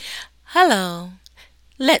Hello,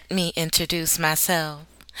 let me introduce myself.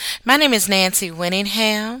 My name is Nancy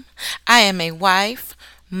Winningham. I am a wife,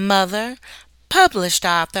 mother, published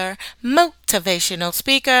author, motivational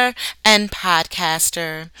speaker, and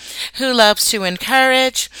podcaster who loves to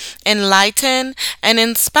encourage, enlighten, and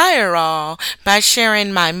inspire all by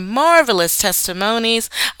sharing my marvelous testimonies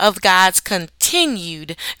of God's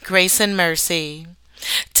continued grace and mercy.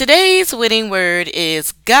 Today's winning word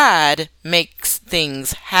is God makes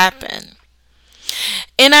things happen.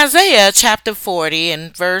 In Isaiah chapter 40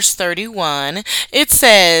 and verse 31, it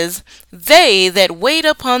says, "They that wait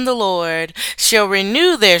upon the Lord shall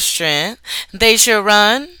renew their strength. They shall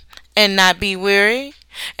run and not be weary,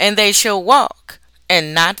 and they shall walk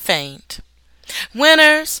and not faint."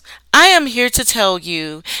 Winners, I am here to tell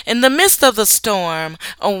you, in the midst of the storm,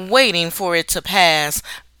 waiting for it to pass,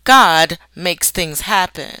 God makes things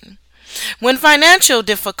happen. When financial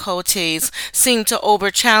difficulties seem to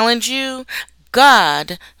overchallenge you,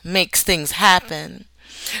 God makes things happen.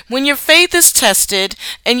 When your faith is tested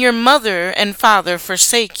and your mother and father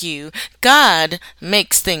forsake you, God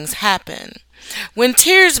makes things happen. When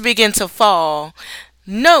tears begin to fall,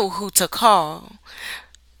 know who to call.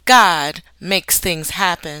 God makes things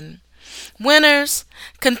happen. Winners,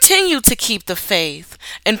 continue to keep the faith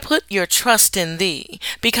and put your trust in Thee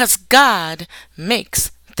because God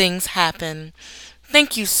makes things happen.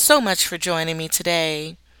 Thank you so much for joining me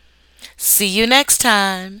today. See you next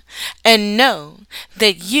time and know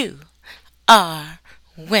that you are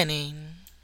winning.